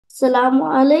Assalamu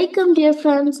alaikum, dear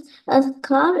friends.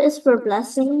 Adhkar is for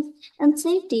blessings and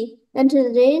safety, and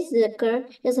today's zikr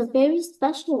is a very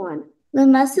special one. The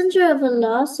Messenger of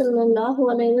Allah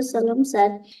وسلم,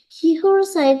 said, "He who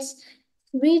recites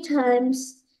 3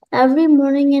 times every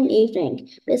morning and evening,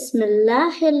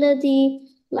 Bismillahil-ladhi,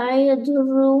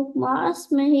 يضره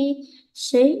اسمه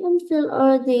shai'un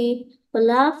fil-ardi,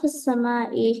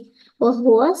 fis-sama'i,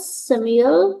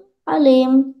 Huwas-Sami'ul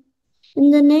Alim."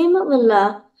 In the name of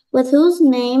Allah, with whose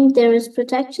name there is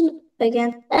protection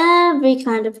against every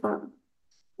kind of harm,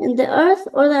 in the earth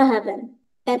or the heaven.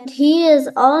 And He is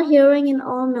all hearing and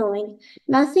all knowing.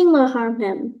 Nothing will harm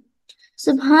Him.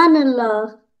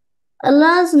 Subhanallah.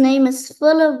 Allah's name is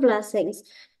full of blessings.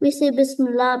 We say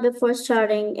Bismillah before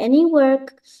starting any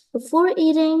work, before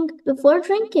eating, before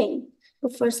drinking,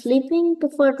 before sleeping,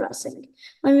 before dressing,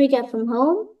 when we get from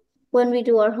home, when we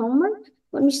do our homework,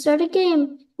 when we start a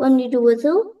game, when we do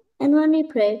wudu, and when we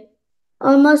pray.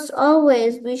 Almost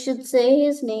always we should say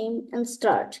His name and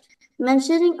start.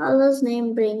 Mentioning Allah's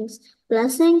name brings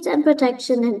blessings and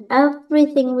protection in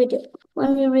everything we do.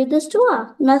 When we read this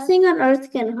dua, nothing on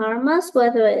earth can harm us,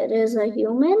 whether it is a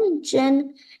human,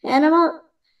 jinn, animal,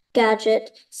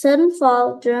 gadget, sudden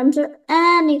fall, germs, or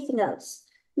anything else.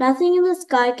 Nothing in the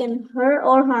sky can hurt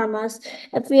or harm us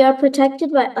if we are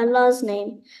protected by Allah's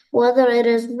name, whether it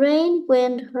is rain,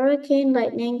 wind, hurricane,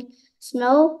 lightning,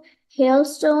 snow,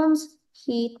 hailstones,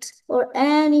 heat, or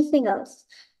anything else.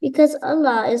 Because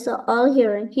Allah is the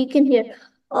all-hearing, He can hear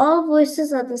all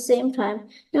voices at the same time,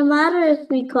 no matter if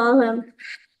we call Him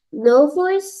low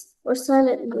voice or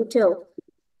silently too.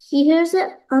 He hears it,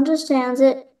 understands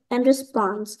it, and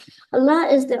responds. Allah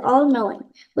is the all-knowing,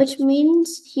 which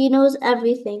means He knows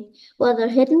everything, whether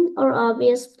hidden or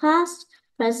obvious, past,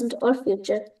 present, or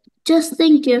future. Just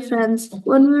think, dear friends,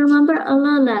 when we remember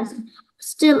Allah less,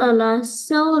 still Allah is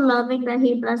so loving that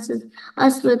He blesses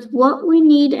us with what we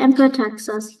need and protects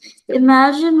us.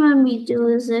 Imagine when we do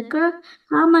zikr,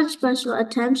 how much special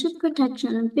attention,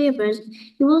 protection, and favors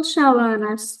He will shower on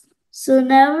us. So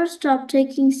never stop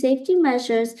taking safety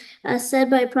measures, as said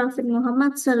by Prophet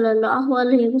Muhammad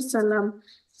ﷺ.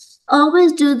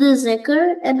 Always do the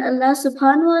zikr, and Allah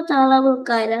subhanahu wa ta'ala will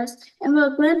guide us and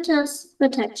will grant us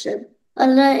protection.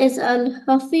 Allah is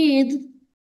Al-Hafid,